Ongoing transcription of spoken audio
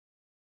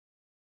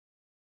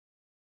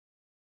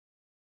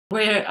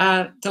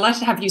We're delighted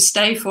to have you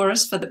stay with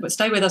us for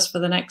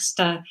the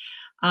next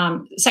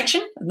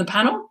section of the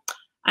panel.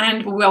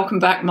 And we'll welcome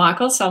back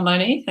Michael,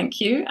 Salmony,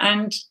 thank you,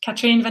 and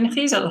Katrien van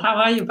Gijsel. How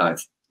are you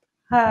both?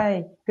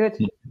 Hi, good.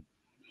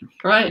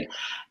 Great.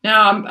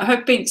 Now I'm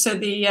hoping, so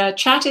the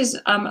chat is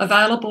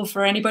available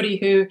for anybody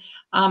who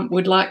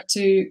would like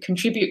to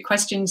contribute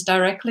questions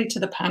directly to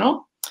the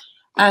panel.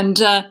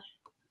 And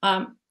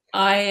I'd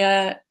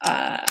like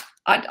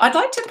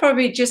to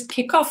probably just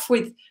kick off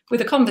with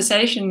a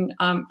conversation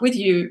with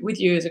you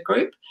as a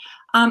group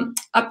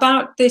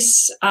about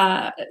this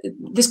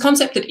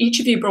concept that each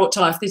of you brought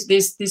to life.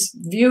 This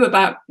view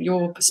about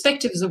your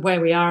perspectives of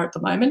where we are at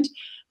the moment,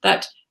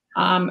 that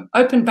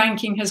open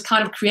banking has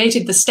kind of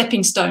created the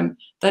stepping stone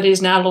that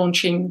is now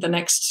launching the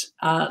next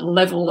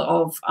level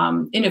of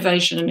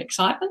innovation and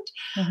excitement.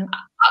 Mm-hmm.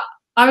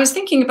 I was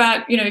thinking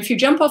about, if you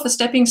jump off a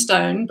stepping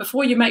stone,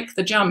 before you make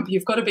the jump,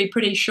 you've got to be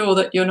pretty sure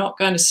that you're not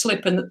going to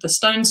slip and that the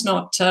stone's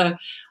not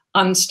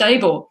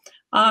unstable.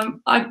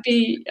 I'd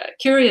be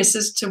curious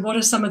as to what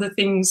are some of the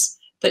things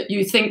that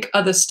you think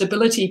are the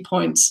stability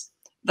points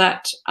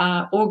that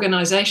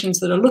organizations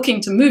that are looking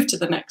to move to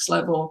the next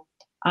level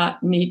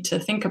need to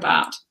think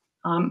about.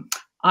 I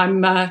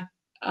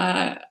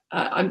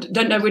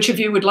don't know which of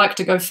you would like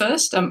to go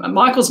first.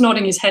 Michael's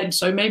nodding his head,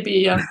 so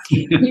maybe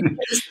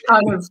just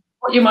kind of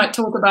what you might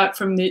talk about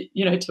from the,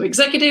 to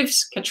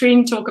executives.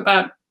 Katrien, talk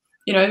about,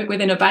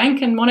 within a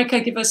bank, and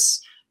Monika, give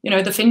us, the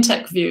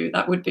fintech view.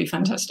 That would be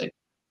fantastic.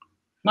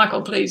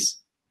 Michael, please.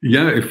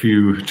 Yeah, if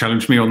you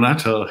challenge me on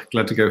that, I'm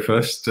glad to go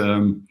first.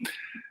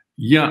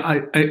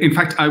 Yeah, in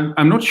fact,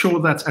 I'm not sure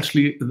that's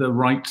actually the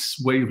right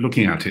way of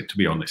looking at it, to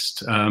be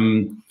honest.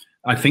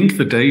 I think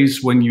the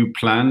days when you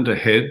planned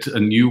ahead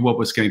and knew what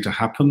was going to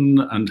happen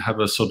and have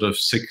a sort of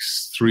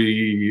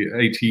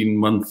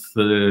 18-month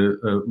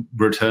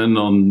return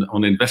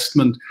on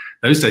investment,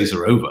 those days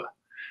are over.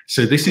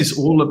 So this is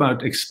all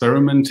about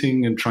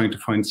experimenting and trying to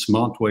find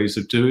smart ways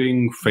of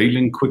doing,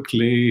 failing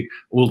quickly,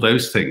 all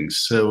those things.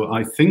 So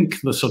I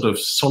think the sort of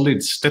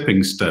solid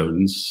stepping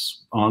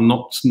stones are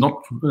not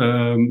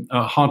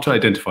hard to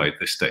identify at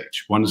this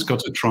stage. One has got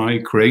to try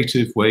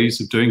creative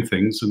ways of doing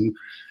things, and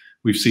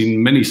we've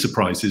seen many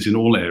surprises in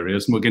all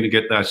areas, and we're going to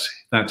get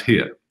that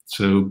here.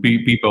 So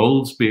be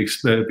bold, be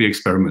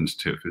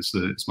experimentative is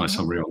my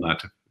summary on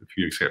that, if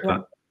you accept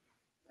that.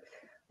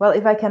 Well,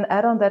 if I can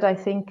add on that, I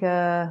think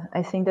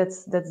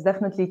that's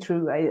definitely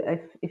true.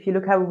 If you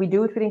look how we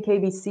do it within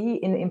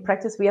KBC, in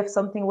practice we have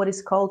something what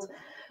is called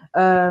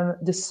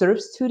the Surf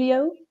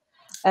Studio,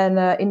 and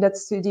in that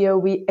studio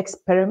we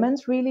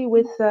experiment really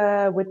with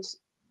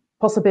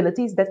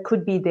possibilities that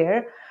could be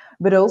there,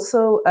 but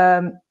also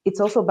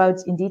it's also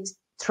about indeed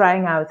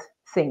trying out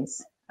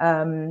things.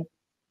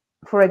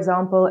 For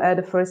example,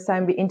 the first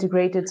time we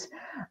integrated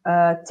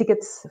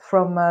tickets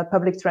from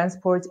public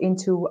transport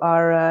into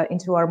our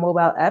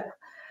mobile app,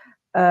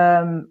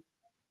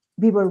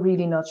 we were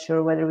really not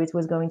sure whether it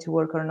was going to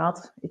work or not.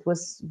 It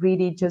was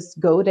really just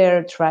go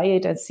there, try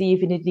it, and see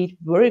if it indeed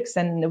works,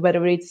 and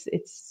whether it's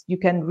you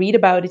can read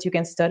about it, you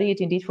can study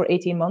it indeed for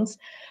 18 months,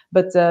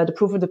 but the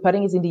proof of the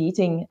pudding is in the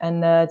eating,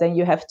 and then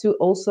you have to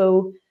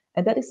also,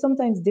 and that is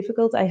sometimes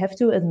difficult, I have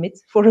to admit,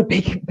 for a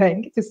big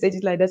bank, to state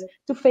it like that,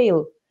 to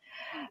fail.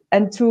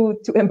 And to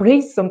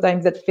embrace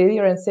sometimes that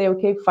failure and say,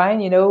 okay,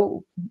 fine,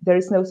 there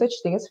is no such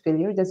thing as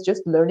failure. That's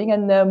just learning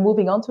and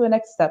moving on to a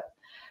next step.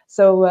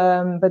 So,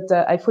 but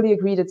I fully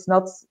agree that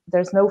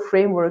there's no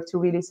framework to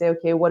really say,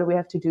 okay, what do we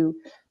have to do?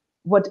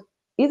 What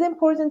is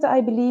important,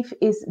 I believe,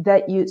 is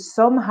that you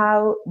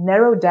somehow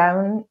narrow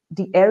down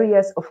the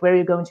areas of where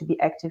you're going to be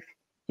active.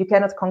 You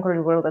cannot conquer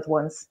the world at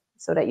once.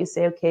 So that you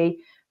say, okay,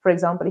 for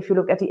example, if you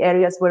look at the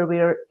areas where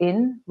we're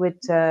in with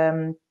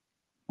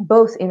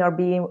both in our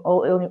Being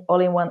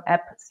all-in-one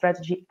app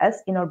strategy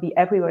as in our Be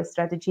Everywhere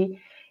strategy,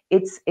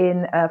 it's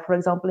in, for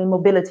example, in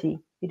mobility.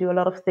 We do a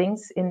lot of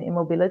things in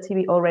mobility.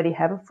 We already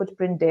have a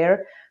footprint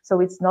there, so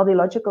it's not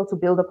illogical to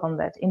build upon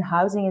that. In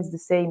housing is the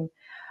same.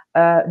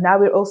 Now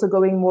we're also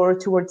going more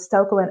towards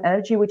telco and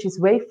energy, which is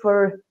way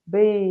further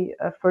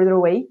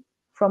away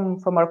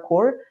from our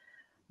core,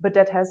 but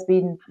that has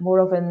been more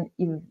of a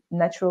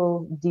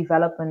natural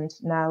development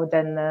now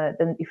than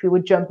if we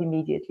would jump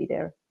immediately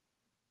there.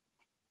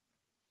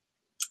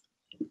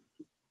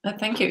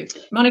 Thank you,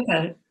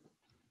 Monika.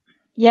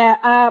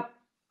 Yeah,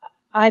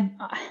 how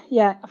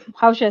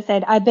should I say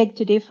it? I beg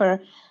to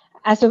differ.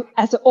 As an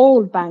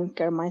old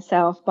banker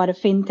myself, but a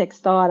fintech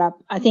startup,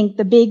 I think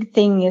the big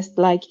thing is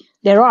like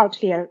there are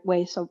clear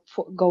ways of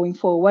going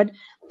forward.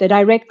 The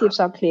directives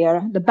are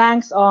clear. The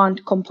banks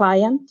aren't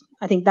compliant.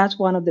 I think that's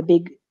one of the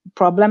big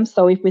problems.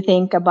 So if we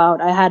think about,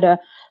 I had a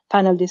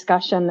panel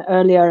discussion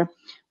earlier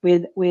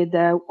with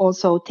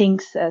also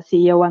Think's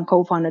CEO and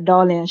co-founder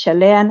Dali and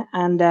Shalene,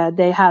 and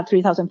they have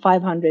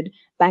 3,500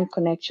 bank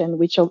connection,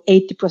 which of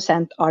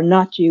 80% are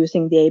not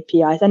using the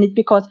APIs, and it's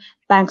because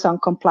banks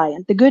aren't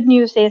compliant. The good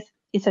news is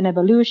it's an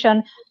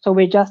evolution, so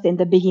we're just in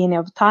the beginning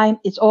of time.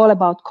 It's all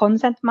about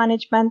consent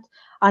management,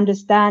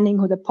 understanding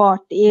who the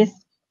party is,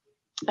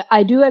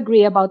 I do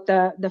agree about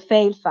the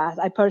fail fast.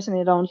 I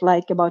personally don't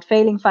like about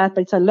failing fast,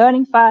 but it's a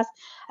learning fast.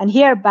 And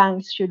here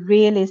banks should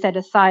really set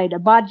aside a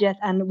budget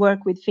and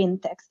work with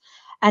fintechs.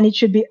 And it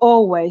should be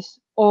always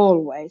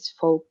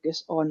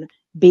focus on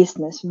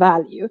business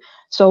value.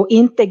 So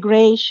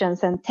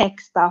integrations and tech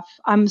stuff,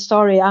 I'm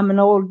sorry, I'm an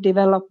old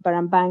developer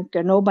and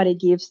banker. Nobody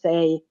gives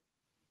a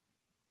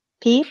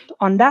peep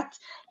on that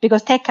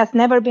because tech has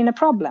never been a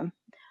problem.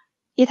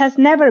 It has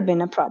never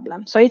been a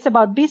problem. So it's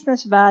about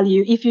business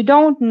value. If you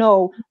don't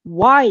know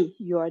why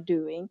you are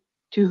doing,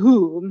 to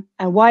whom,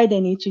 and why they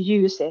need to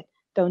use it,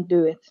 don't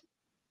do it.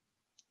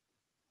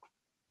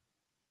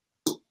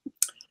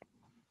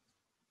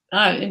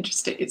 Oh,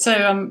 interesting.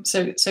 So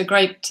so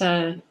great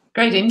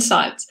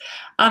insights.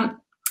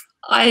 The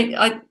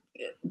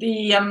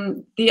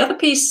other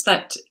piece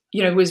that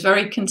was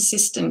very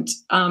consistent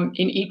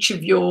in each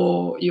of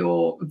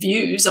your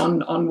views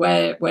on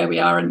where we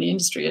are in the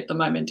industry at the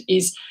moment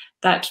is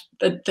that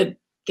the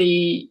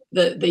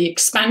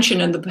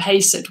expansion and the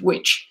pace at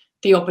which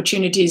the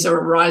opportunities are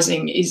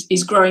arising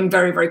is growing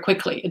very, very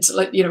quickly. It's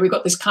like, we've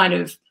got this kind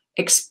of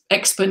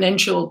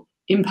exponential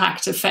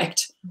impact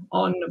effect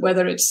on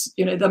whether it's,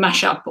 the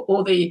mashup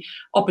or the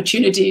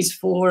opportunities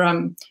for,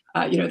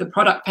 the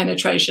product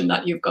penetration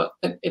that you've got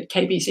at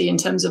KBC in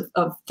terms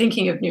of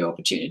thinking of new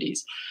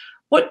opportunities.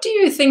 What do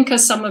you think are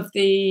some of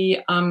the,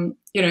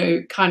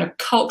 kind of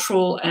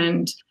cultural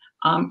and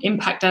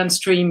impact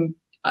downstream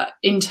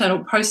internal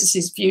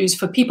processes views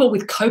for people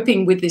with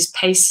coping with this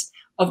pace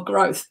of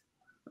growth?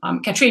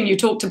 Katrien, you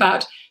talked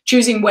about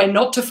choosing where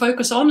not to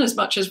focus on as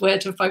much as where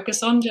to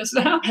focus on just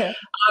now.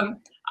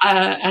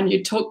 And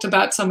you talked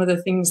about some of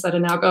the things that are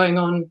now going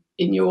on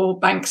in your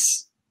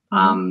bank's,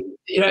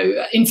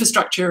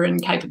 infrastructure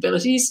and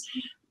capabilities.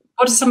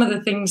 What are some of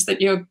the things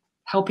that you're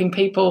helping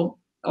people,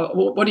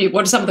 or what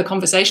are some of the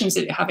conversations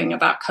that you're having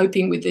about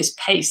coping with this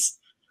pace?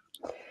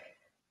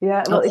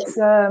 Yeah, well, it's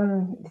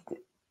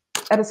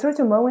at a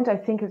certain moment, I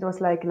think it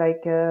was like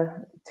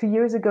 2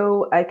 years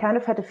ago, I kind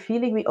of had a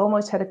feeling we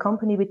almost had a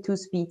company with two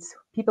speeds.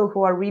 People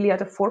who are really at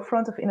the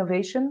forefront of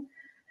innovation,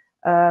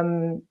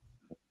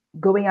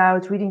 going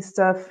out, reading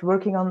stuff,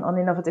 working on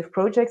innovative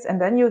projects.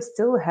 And then you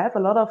still have a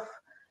lot of,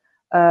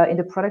 in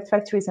the product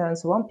factories and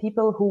so on,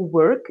 people who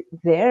work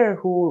there,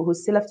 who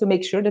still have to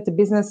make sure that the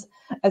business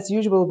as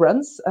usual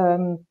runs,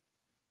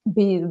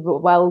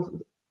 while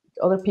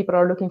other people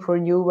are looking for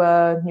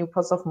new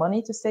pots of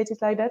money, to state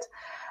it like that.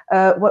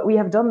 What we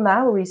have done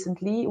now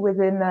recently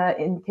within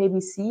in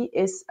KBC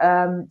is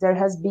there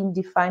has been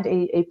defined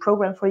a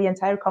program for the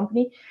entire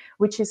company,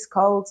 which is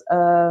called,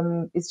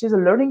 it's just a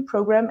learning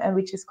program, and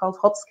which is called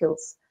Hot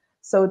Skills.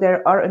 So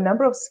there are a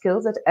number of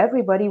skills that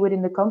everybody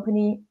within the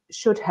company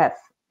should have,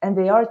 and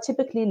they are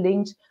typically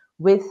linked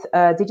with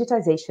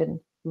digitization,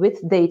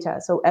 with data.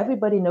 So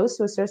everybody knows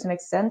to a certain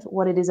extent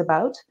what it is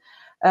about,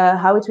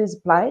 how it is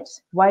applied,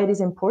 why it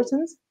is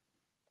important.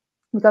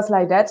 Because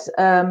like that,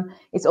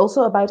 it's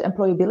also about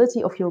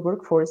employability of your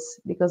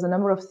workforce, because a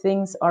number of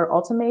things are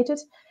automated,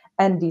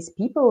 and these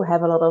people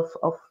have a lot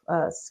of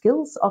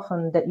skills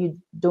often that you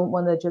don't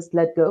want to just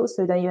let go.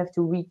 So then you have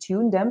to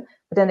retune them,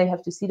 but then they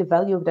have to see the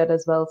value of that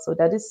as well. So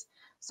that is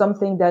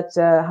something that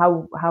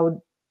how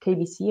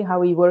KBC, how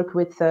we work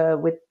with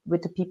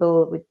the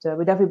people,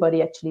 with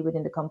everybody actually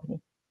within the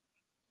company.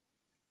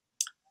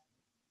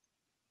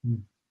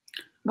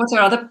 What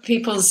are other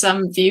people's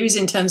views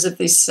in terms of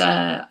this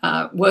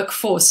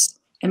workforce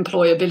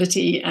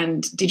employability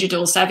and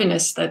digital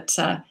savviness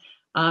that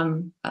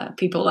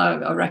people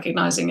are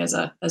recognizing as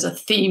a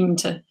theme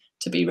to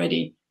be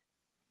ready?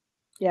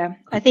 Yeah,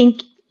 I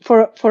think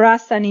for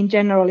us and in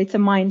general, it's a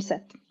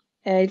mindset.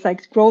 It's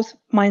like growth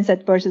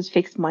mindset versus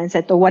fixed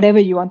mindset, or whatever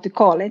you want to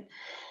call it,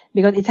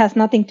 because it has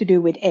nothing to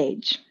do with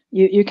age.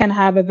 You can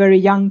have a very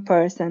young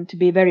person to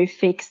be very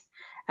fixed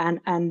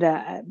and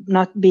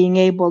not being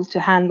able to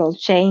handle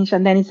change.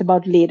 And then it's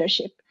about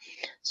leadership.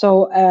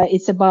 So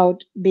it's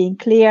about being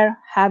clear,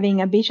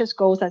 having ambitious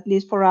goals, at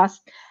least for us,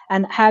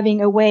 and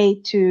having a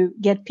way to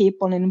get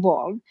people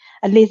involved.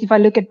 At least if I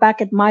look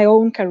back at my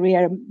own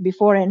career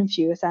before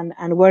Enfuse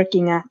and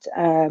working at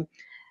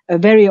a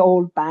very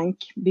old bank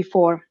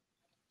before,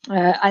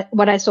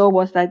 what I saw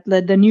was that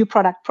the new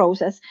product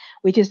process,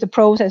 which is the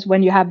process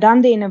when you have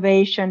done the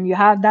innovation, you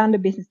have done the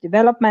business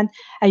development,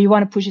 and you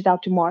want to push it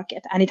out to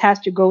market, and it has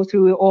to go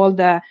through all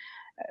the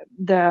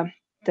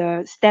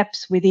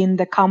steps within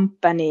the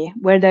company,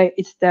 whether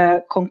it's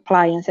the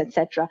compliance,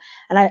 etc.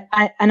 And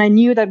I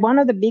knew that one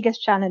of the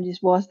biggest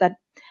challenges was that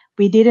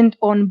we didn't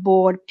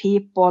onboard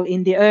people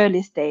in the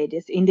early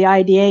stages, in the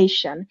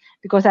ideation,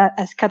 because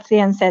as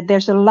Katrien said,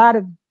 there's a lot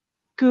of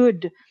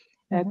good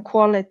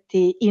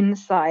quality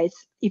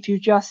insights if you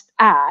just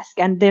ask,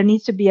 and there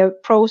needs to be a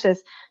process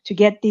to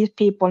get these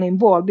people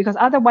involved, because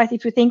otherwise,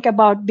 if you think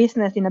about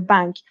business in a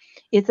bank,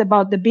 it's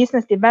about the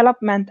business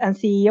development, and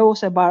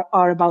CEOs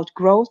are about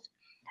growth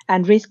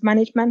and risk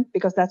management,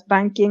 because that's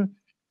banking.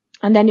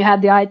 And then you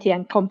have the IT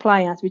and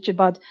compliance, which is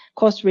about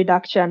cost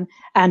reduction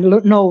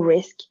and no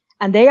risk,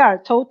 and they are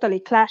totally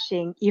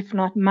clashing if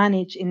not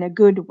managed in a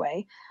good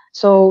way.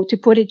 So to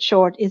put it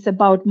short, it's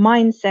about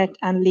mindset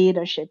and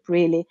leadership,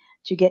 really,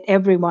 to get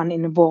everyone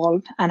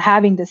involved and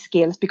having the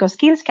skills, because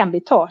skills can be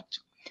taught.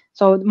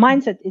 So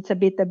mindset, it's a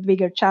bit a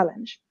bigger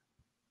challenge.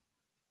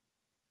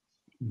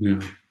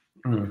 Yeah.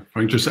 If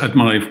I just add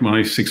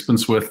my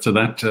sixpence worth to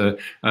that,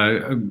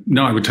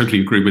 no, I would totally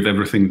agree with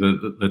everything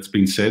that's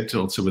been said,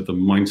 also with the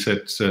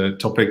mindset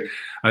topic.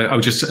 I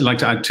would just like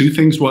to add two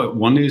things.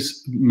 One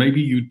is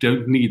maybe you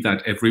don't need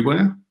that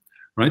everywhere,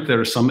 right? There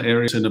are some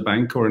areas in a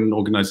bank or in an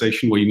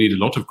organization where you need a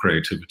lot of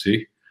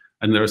creativity,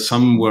 and there are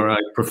some where I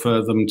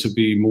prefer them to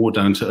be more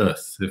down to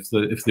earth. If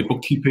the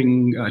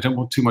bookkeeping, I don't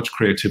want too much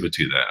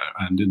creativity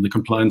there, and in the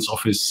compliance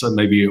office,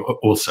 maybe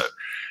also.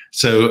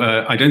 So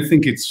I don't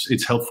think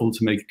it's helpful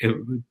to make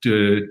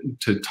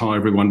to tar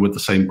everyone with the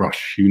same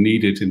brush. You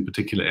need it in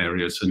particular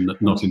areas and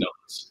not in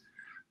others.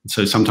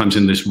 So sometimes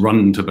in this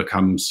run to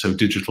become so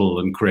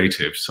digital and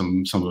creative,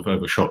 some have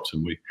overshot,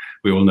 and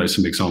we all know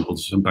some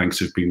examples. Some banks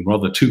have been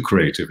rather too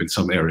creative in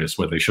some areas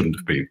where they shouldn't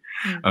have been,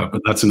 but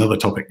that's another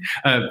topic.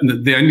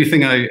 The only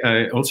thing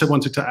I also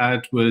wanted to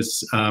add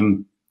was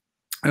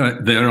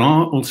there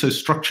are also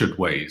structured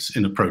ways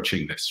in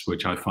approaching this,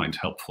 which I find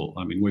helpful.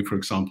 I mean, we, for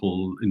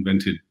example,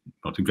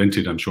 not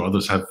invented, I'm sure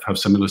others have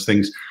similar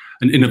things,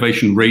 an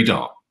innovation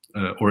radar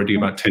already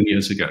about 10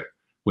 years ago,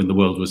 when the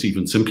world was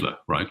even simpler,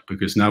 right?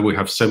 Because now we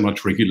have so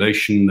much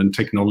regulation and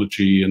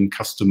technology and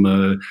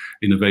customer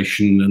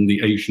innovation, and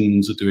the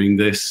Asians are doing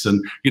this.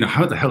 And, you know,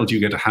 how the hell do you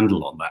get a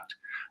handle on that?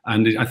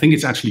 And I think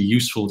it's actually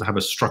useful to have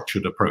a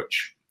structured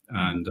approach.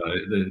 And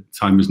the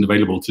time isn't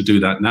available to do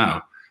that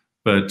now.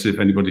 But if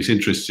anybody's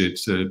interested,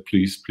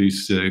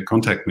 please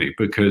contact me,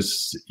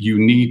 because you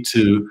need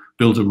to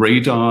build a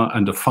radar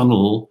and a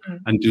funnel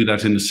and do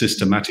that in a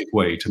systematic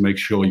way to make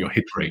sure your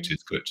hit rate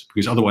is good,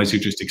 because otherwise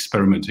you're just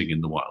experimenting in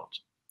the wild.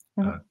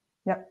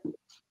 Yeah,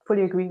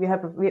 fully agree.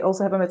 We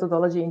also have a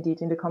methodology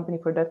indeed in the company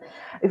for that.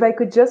 If I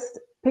could just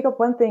pick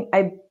up one thing,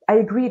 I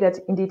agree that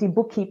indeed in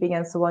bookkeeping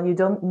and so on, you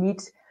don't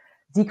need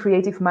the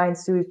creative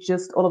minds to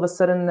just all of a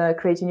sudden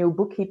create a new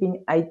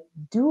bookkeeping. I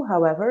do,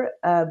 however,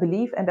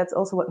 believe, and that's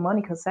also what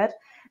Monika said,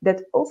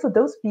 that also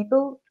those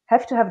people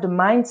have to have the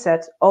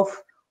mindset of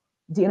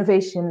the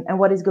innovation and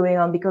what is going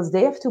on, because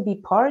they have to be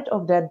part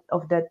of that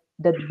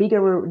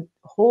bigger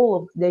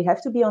whole. They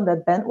have to be on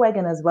that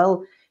bandwagon as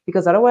well,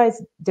 because otherwise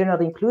they're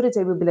not included.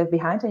 They will be left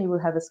behind, and you will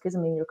have a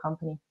schism in your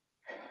company.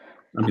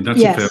 I mean,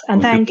 that's a fair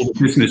point. All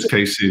business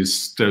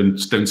cases don't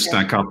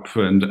stack up,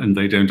 and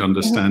they don't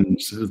understand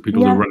the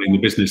people who are running the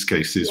business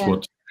cases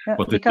what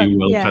they do,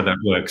 well, how that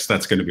works.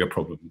 That's going to be a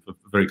problem. A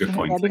very good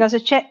point. Yeah, because a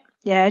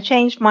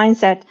changed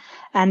mindset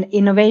and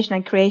innovation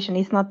and creation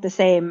is not the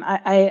same.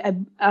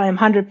 I'm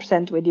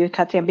 100% with you,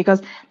 Katrien,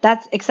 because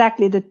that's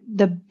exactly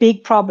the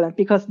big problem.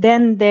 Because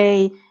then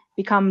they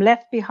become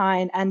left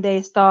behind, and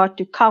they start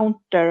to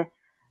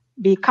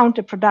be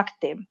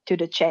counterproductive to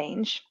the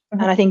change.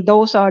 And I think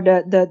those are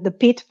the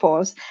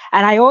pitfalls.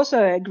 And I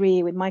also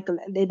agree with Michael,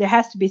 there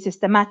has to be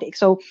systematic.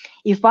 So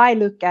if I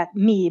look at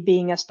me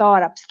being a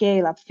startup,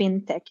 scale-up,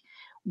 fintech,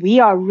 we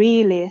are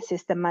really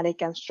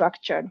systematic and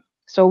structured.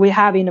 So we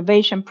have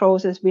innovation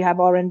process, we have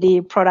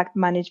R&D, product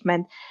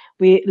management,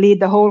 we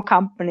lead the whole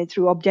company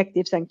through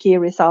objectives and key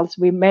results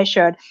we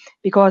measured,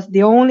 because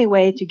the only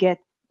way to get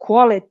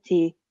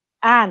quality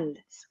and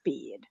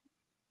speed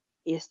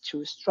is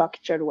through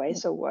structured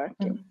ways of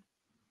working.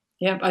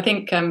 Yeah, I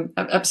think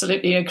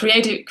absolutely.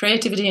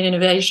 Creativity and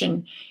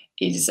innovation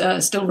is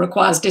still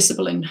requires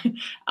discipline,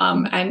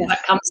 and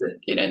that comes,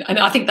 and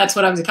I think that's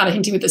what I was kind of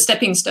hinting with the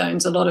stepping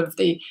stones. A lot of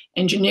the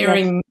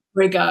engineering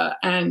rigor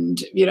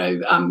and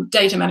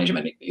data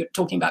management. You're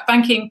talking about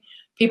banking.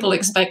 People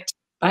expect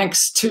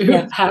banks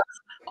to have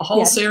a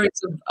whole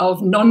series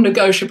of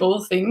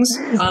non-negotiable things.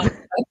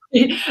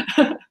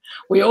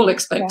 We all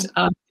expect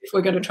if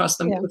we're going to trust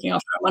them looking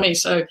after our money.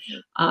 So.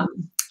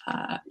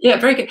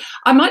 Very good.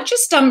 I might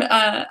just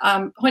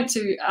point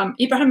to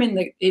Ibrahim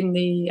in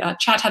the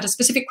chat had a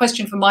specific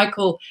question for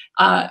Michael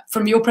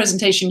from your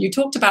presentation. You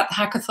talked about the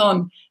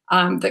hackathon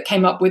that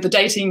came up with the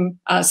dating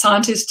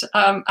scientist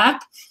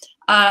app.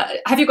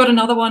 Have you got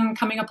another one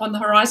coming up on the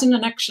horizon?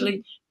 And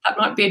actually, that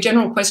might be a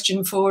general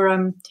question for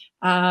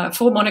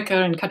Monika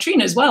and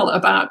Katrien as well,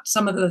 about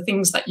some of the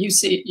things that you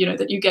see,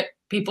 that you get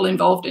people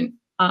involved in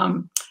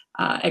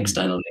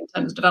externally in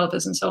terms of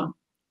developers and so on.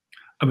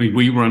 I mean,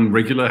 we run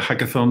regular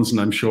hackathons, and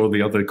I'm sure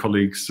the other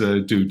colleagues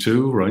do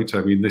too, right?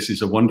 I mean, this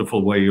is a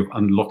wonderful way of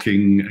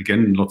unlocking,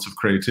 again, lots of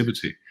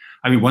creativity.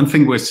 I mean, one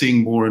thing we're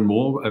seeing more and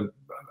more,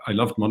 I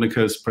loved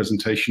Monika's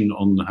presentation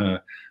on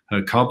her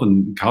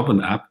carbon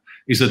app,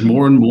 is that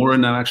more and more are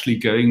now actually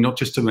going not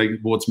just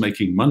towards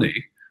making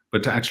money,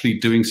 but to actually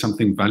doing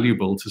something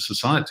valuable to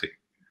society.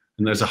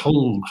 And there's a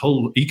whole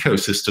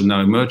ecosystem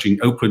now emerging,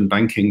 open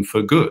banking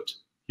for good.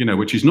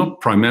 Which is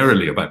not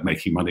primarily about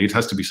making money. It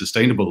has to be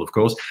sustainable, of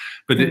course,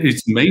 but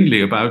it's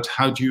mainly about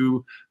how do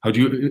you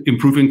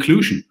improve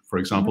inclusion. For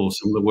example,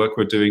 some of the work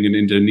we're doing in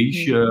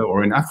Indonesia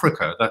or in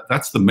Africa,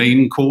 that's the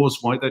main cause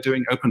why they're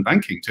doing open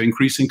banking, to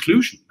increase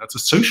inclusion. That's a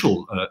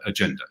social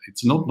agenda.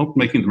 It's not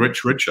making the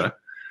rich richer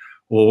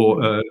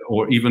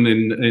or even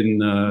in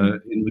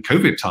the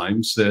COVID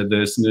times,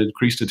 there's an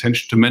increased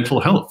attention to mental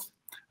health.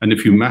 And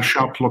if you mash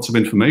up lots of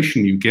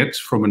information you get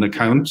from an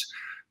account,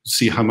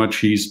 see how much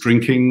he's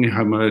drinking,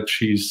 how much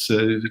he's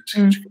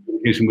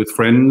communicating with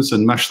friends,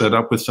 and mash that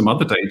up with some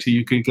other data,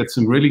 you can get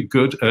some really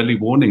good early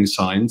warning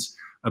signs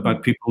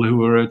about people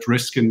who are at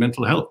risk in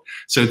mental health.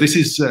 So this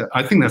is,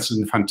 I think that's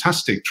a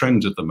fantastic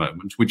trend at the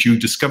moment, which you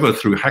discover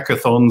through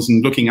hackathons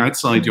and looking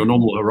outside your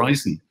normal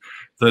horizon.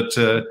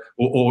 That,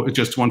 or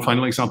just one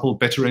final example,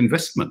 better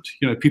investment.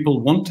 You know,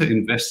 people want to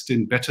invest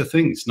in better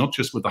things, not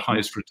just with the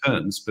highest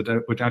returns, but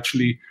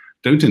actually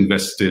don't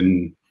invest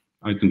in,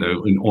 I don't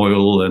know, in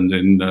oil and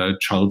in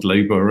child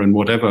labor and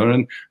whatever,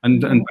 and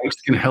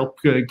banks can help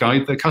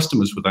guide their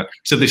customers with that.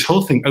 So this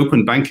whole thing,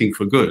 open banking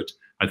for good,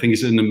 I think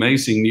is an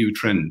amazing new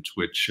trend,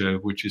 which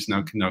is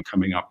now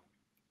coming up.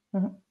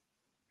 Mm-hmm.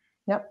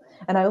 Yeah,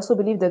 and I also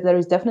believe that there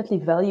is definitely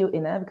value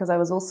in it, because I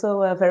was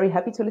also very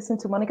happy to listen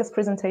to Monika's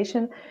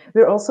presentation.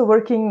 We're also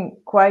working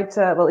quite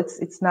well.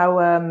 It's now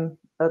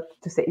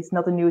to say it's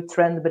not a new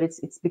trend, but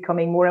it's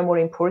becoming more and more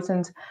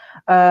important.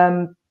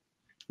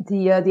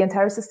 The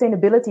entire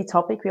sustainability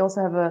topic. We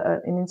also have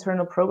an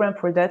internal program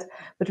for that,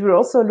 but we're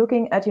also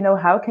looking at, you know,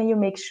 how can you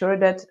make sure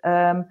that,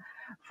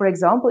 for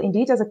example,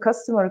 indeed as a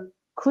customer,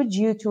 could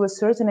you to a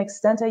certain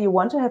extent, you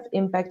want to have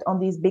impact on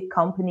these big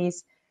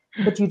companies,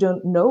 but you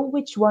don't know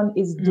which one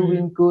is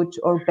doing good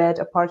or bad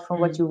apart from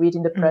what you read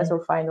in the press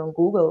or find on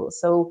Google.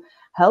 So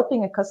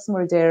helping a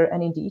customer there,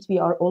 and indeed we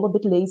are all a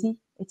bit lazy.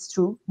 It's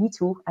true, me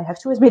too. I have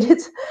to admit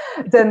it.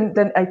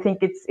 then I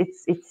think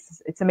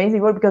it's amazing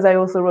work, because I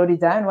also wrote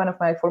it down. One of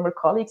my former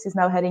colleagues is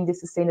now heading the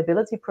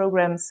sustainability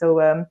program. So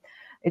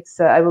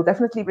I will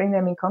definitely bring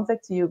them in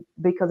contact to you,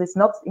 because it's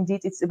not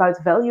indeed it's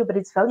about value, but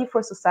it's value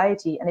for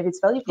society. And if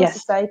it's value for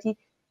society,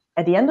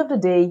 at the end of the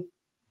day,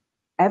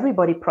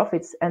 everybody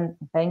profits, and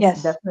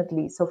banks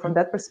definitely. So from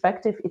that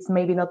perspective, it's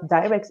maybe not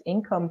direct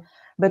income,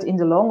 but in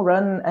the long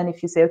run, and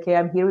if you say, okay,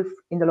 I'm here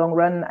in the long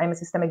run, I'm a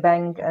systemic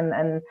bank,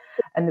 and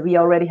we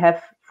already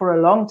have for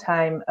a long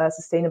time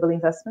sustainable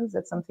investments.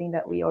 That's something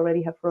that we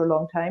already have for a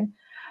long time.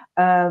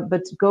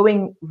 But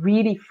going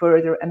really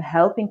further and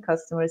helping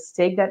customers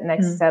take that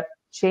next step,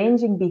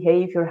 changing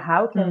behavior,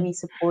 how can we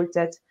support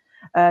that?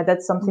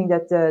 That's something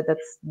that's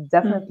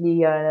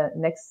definitely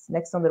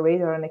next on the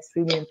radar and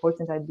extremely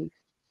important, I believe.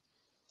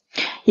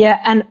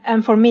 Yeah,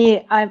 and for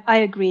me, I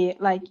agree.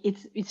 Like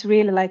it's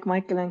really like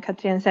Michael and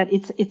Katrien said.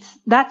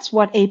 That's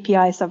what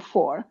APIs are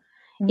for.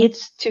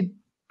 It's to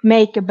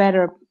make a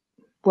better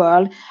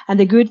world. And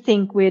the good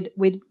thing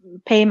with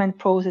payment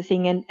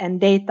processing and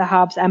data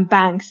hubs and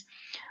banks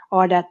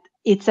are that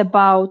it's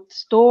about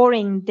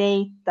storing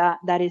data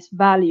that is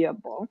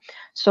valuable.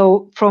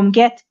 So from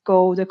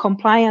get-go, the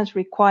compliance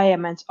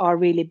requirements are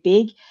really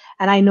big.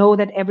 And I know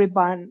that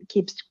everyone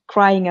keeps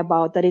crying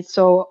about that it's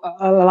so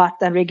a lot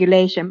and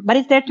regulation, but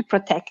it's there to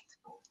protect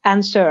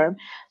and serve.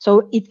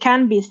 So it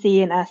can be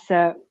seen as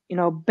a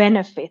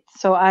benefit.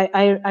 So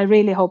I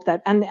really hope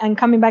that. And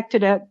coming back to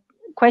the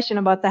question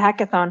about the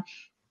hackathon,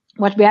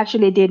 what we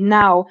actually did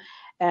now,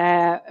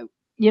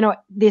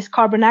 this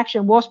carbon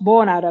action was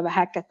born out of a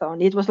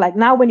hackathon. It was like,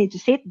 now we need to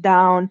sit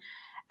down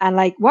and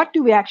like, what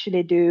do we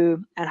actually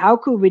do? And how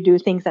could we do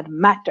things that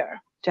matter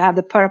to have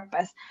the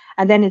purpose?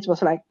 And then it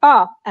was like,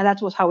 and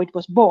that was how it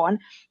was born.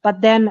 But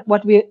then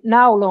what we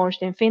now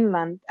launched in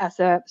Finland as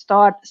a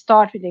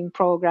starting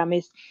program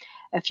is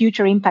a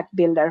future impact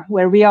builder,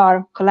 where we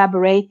are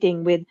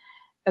collaborating with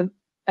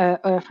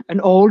an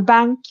old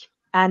bank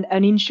and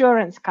an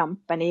insurance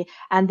company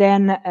and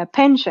then a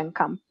pension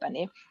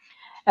company.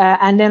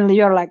 And then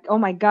you're like, oh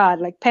my God,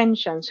 like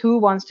pensions, who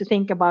wants to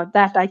think about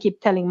that? I keep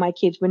telling my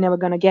kids, we're never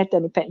going to get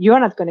any you're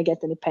not going to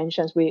get any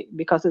pensions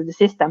because of the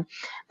system.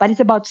 But it's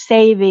about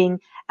saving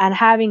and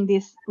having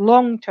this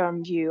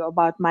long-term view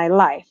about my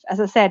life. As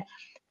I said,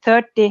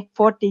 30,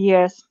 40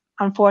 years,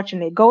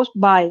 unfortunately, goes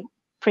by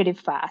pretty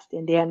fast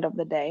in the end of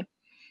the day.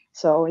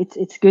 So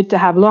it's good to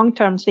have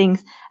long-term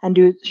things and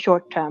do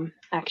short-term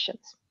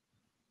actions.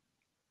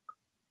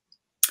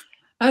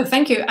 Oh,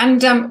 thank you.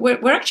 And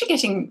we're actually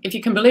getting, if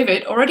you can believe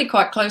it, already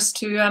quite close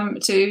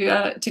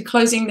to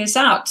closing this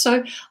out.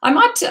 So I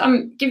might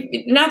give,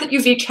 now that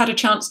you've each had a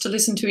chance to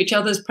listen to each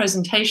other's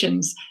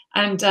presentations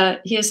and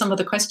hear some of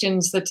the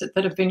questions that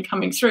have been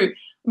coming through,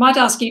 I might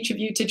ask each of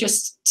you to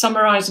just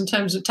summarize in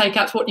terms of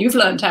takeouts what you've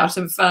learned out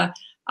of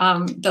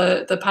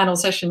the panel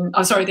session.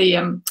 Oh, sorry,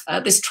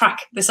 this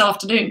track this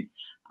afternoon.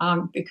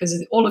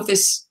 Because all of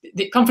this,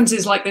 the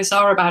conferences like this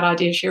are about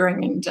idea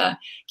sharing and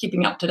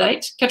keeping up to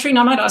date. Katrien,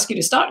 I might ask you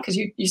to start because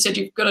you said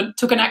you've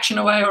took an action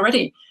away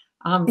already.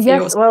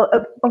 Yes, well,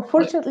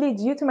 unfortunately,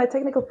 due to my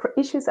technical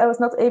issues, I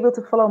was not able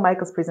to follow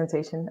Michael's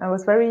presentation. I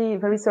was very,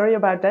 very sorry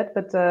about that,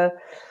 but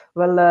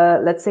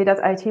let's say that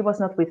IT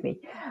was not with me.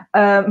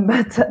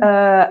 But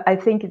I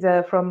think in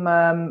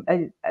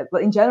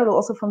general,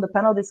 also from the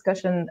panel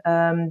discussion,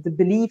 the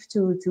belief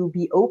to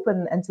be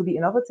open and to be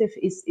innovative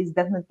is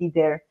definitely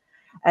there.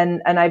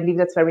 And I believe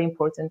that's very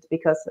important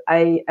because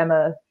I am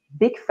a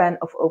big fan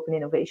of open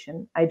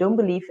innovation. I don't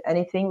believe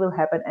anything will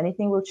happen,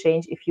 anything will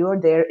change if you are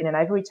there in an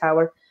ivory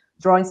tower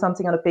drawing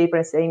something on a paper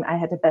and saying, I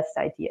had the best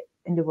idea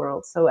in the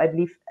world. So I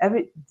believe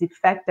the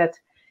fact that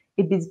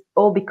it is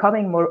all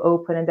becoming more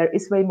open and there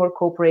is way more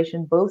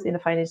cooperation, both in the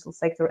financial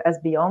sector as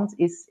beyond,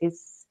 is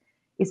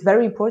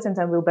very important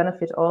and will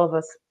benefit all of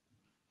us.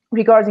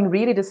 Regarding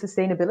really the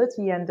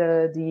sustainability and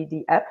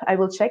the app, I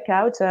will check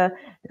out,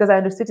 because I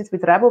understood it's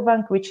with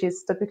Rabobank, which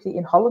is typically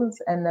in Holland,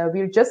 and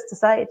we're just a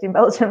site in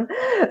Belgium.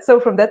 So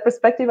from that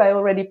perspective, I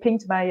already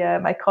pinged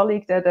my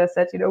colleague that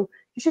said, you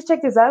should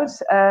check this out,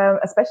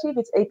 especially if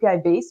it's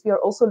API based. We are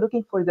also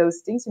looking for those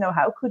things.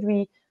 How could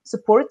we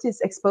support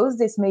this, expose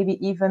this, maybe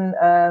even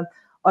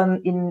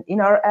in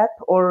our app,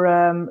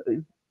 or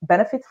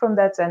benefit from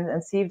that,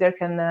 and see if there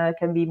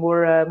can be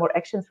more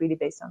actions really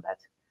based on that.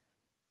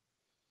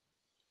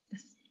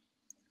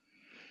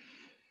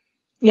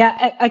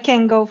 Yeah, I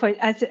can go for it.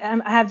 I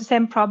have the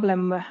same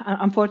problem.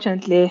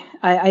 Unfortunately,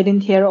 I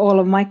didn't hear all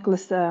of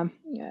Michael's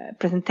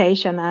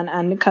presentation,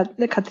 and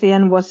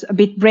Katrien was a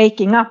bit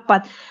breaking up.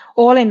 But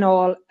all in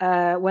all,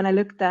 when I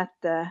looked at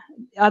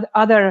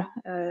other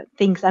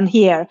things and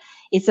here,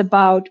 it's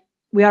about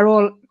we are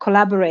all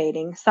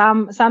collaborating.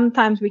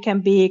 Sometimes we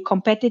can be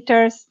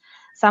competitors.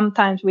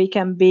 Sometimes we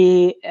can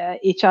be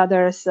each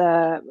other's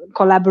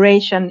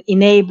collaboration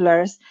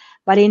enablers.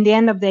 But in the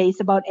end of the day, it's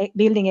about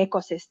building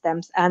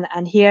ecosystems.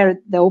 And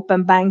here, the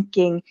open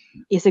banking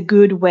is a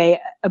good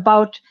way.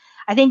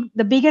 I think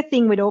the bigger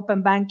thing with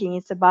open banking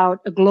is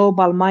about a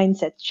global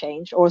mindset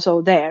change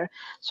also there.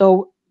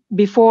 So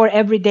before,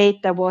 every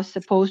data was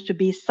supposed to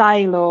be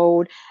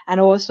siloed. And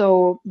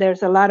also,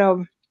 there's a lot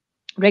of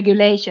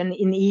regulation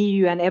in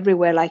EU and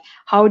everywhere, like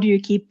how do you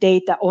keep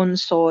data on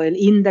soil,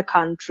 in the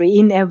country,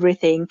 in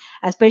everything,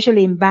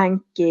 especially in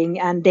banking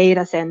and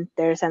data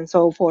centers and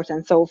so forth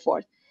and so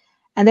forth.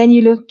 And then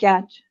you look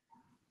at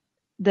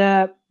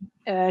the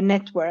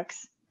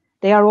networks,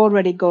 they are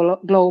already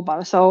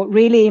global. So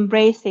really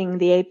embracing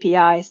the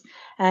APIs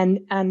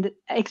and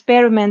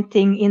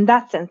experimenting in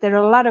that sense. There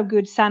are a lot of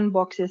good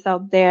sandboxes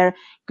out there,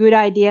 good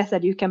ideas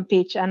that you can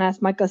pitch. And as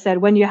Michael said,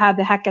 when you have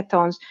the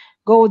hackathons,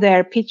 go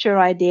there, pitch your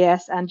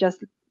ideas and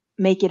just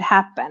make it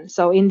happen.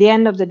 So in the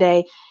end of the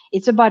day,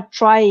 it's about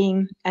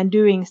trying and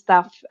doing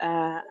stuff.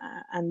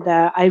 And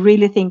I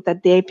really think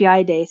that the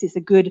API Days is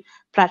a good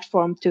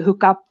platform to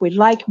hook up with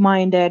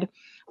like-minded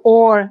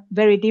or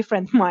very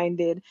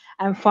different-minded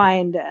and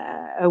find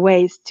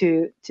ways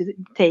to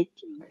take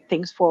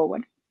things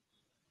forward.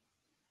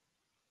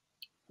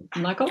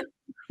 Michael?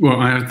 Well,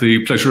 I had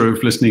the pleasure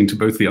of listening to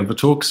both the other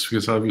talks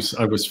because I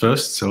was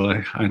first, so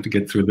I had to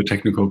get through the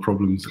technical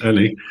problems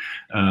early.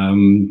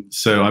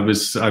 So I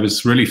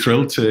was really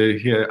thrilled to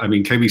hear. I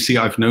mean, KBC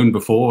I've known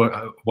before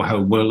how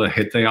well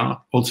ahead they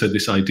are. Also,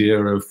 this idea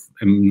of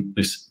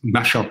this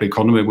mashup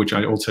economy, which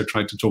I also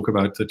tried to talk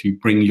about, that you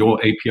bring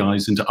your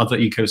APIs into other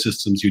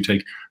ecosystems, you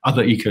take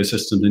other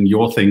ecosystems in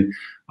your thing.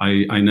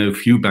 I know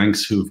few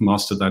banks who've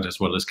mastered that as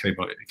well as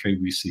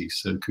KBC.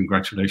 So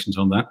congratulations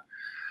on that.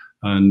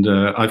 And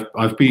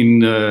I've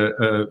been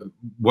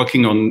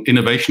working on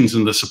innovations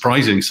and the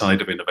surprising side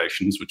of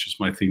innovations, which is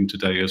my theme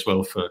today as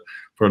well for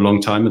a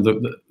long time. And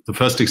the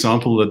first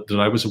example that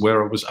I was aware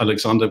of was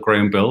Alexander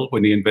Graham Bell.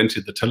 When he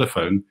invented the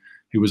telephone,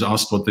 he was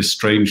asked what this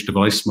strange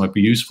device might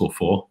be useful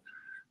for.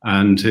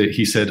 And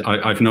he said,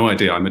 I've no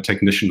idea. I'm a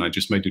technician. I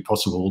just made it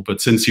possible. But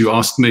since you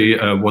asked me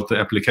what the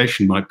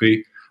application might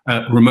be,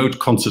 remote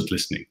concert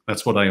listening.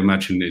 That's what I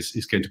imagine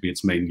is going to be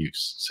its main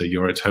use. So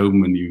you're at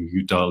home and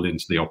you dial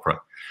into the opera.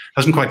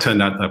 Hasn't quite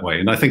turned out that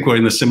way. And I think we're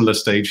in a similar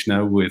stage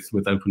now with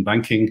open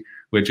banking.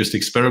 We're just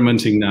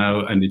experimenting now,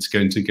 and it's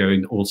going to go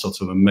in all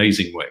sorts of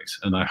amazing ways.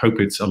 And I hope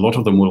a lot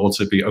of them will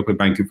also be open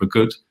banking for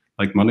good,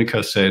 like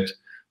Monika said.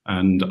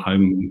 And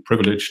I'm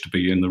privileged to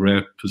be in the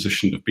rare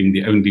position of being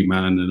the only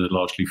man in a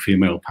largely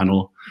female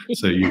panel.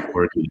 So you've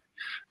already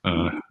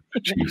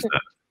achieved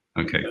that.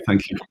 Okay,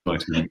 thank you for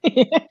inviting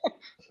me.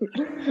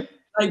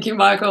 Thank you,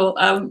 Michael.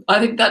 I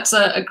think that's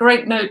a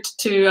great note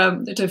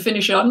to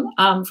finish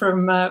on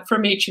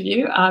from each of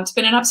you. It's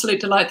been an absolute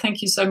delight.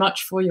 Thank you so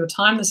much for your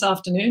time this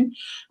afternoon.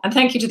 And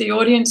thank you to the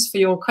audience for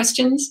your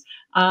questions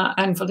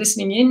and for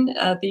listening in.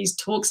 These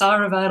talks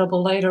are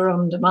available later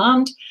on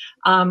demand.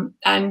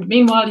 And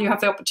meanwhile, you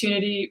have the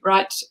opportunity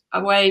right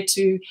away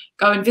to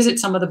go and visit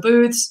some of the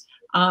booths,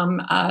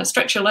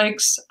 stretch your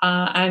legs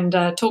and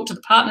talk to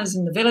the partners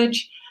in the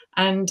village.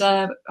 And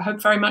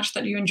hope very much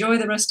that you enjoy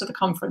the rest of the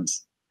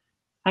conference.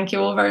 Thank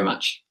you all very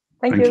much.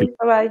 Thank you.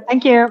 Bye-bye.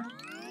 Thank you.